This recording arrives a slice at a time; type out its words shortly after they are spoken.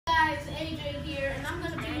guys, AJ here, and I'm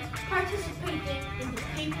going to be participating in the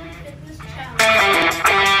Paper Fitness Challenge.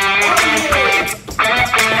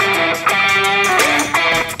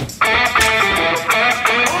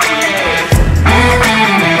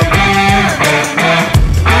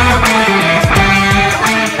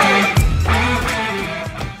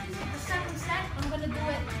 The second set, I'm going to do it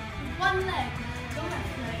with one leg, the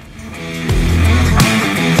left leg.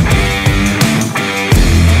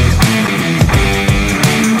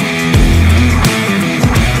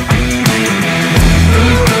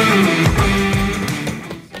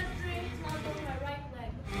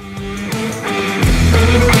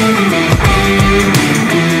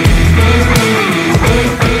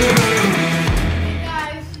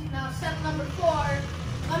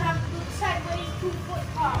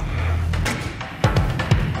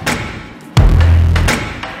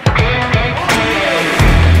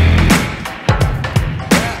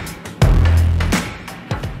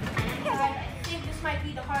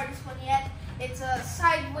 It's a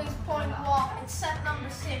sideways point walk. It's set number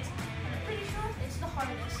 6. I'm pretty sure it's the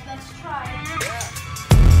hardest. Let's try it.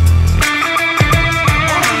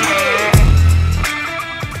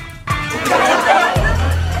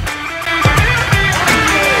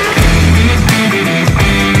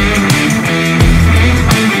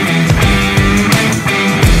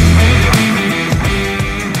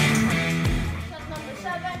 Set number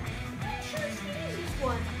 7. Pretty sure it's the easiest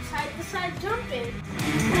one. Side to side jumping.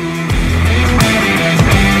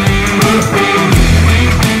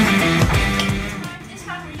 This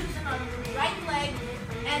time we're using our right leg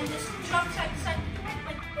and just jump side to side.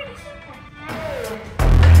 Like pretty simple.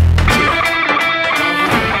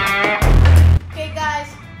 Okay guys,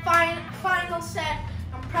 final set.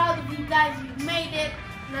 I'm proud of you guys, you made it.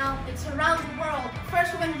 Now it's around the world.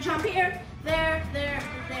 First we're going to jump here, there, there,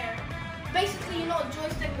 and there. Basically, you know a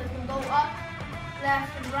joystick that can go up,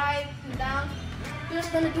 left and right and down. We're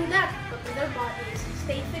just going to do that, but with their bodies.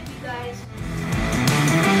 Stay fit, you guys.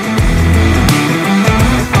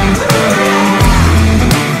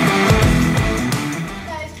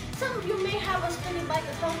 Guys, some of you may have a spinning bike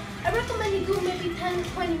at home. I recommend you do maybe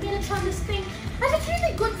 10-20 minutes on this thing, as it's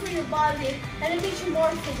really good for your body and it makes you more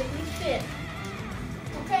physically fit.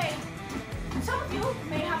 Okay, some of you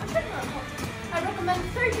may have a treadmill at home. I recommend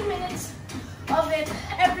 30 minutes of it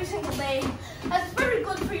every single day, as it's very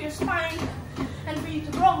good for your spine and for you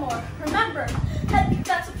to grow more. Remember, hit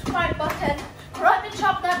that subscribe button, run and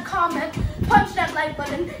chop that comment, punch that like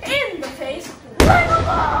button in the face, like a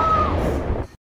boss!